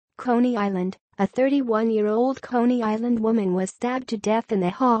Coney Island, a 31-year-old Coney Island woman was stabbed to death in the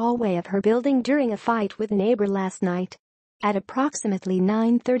hallway of her building during a fight with a neighbor last night. At approximately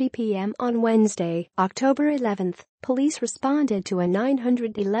 9:30 p.m. on Wednesday, October 11, police responded to a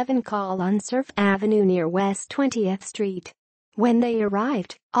 911 call on Surf Avenue near West 20th Street. When they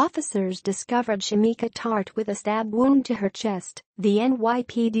arrived, officers discovered Shymeka Tart with a stab wound to her chest, the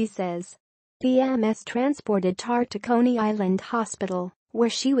NYPD says. The EMS transported Tart to Coney Island Hospital, where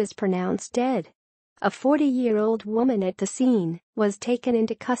she was pronounced dead. A 40-year-old woman at the scene was taken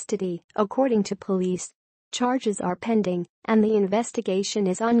into custody, according to police. Charges are pending, and the investigation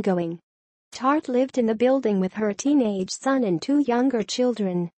is ongoing. Tart lived in the building with her teenage son and two younger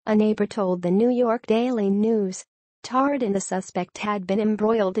children, a neighbor told the New York Daily News. Tart and the suspect had been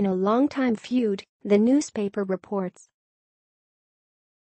embroiled in a long-time feud, the newspaper reports.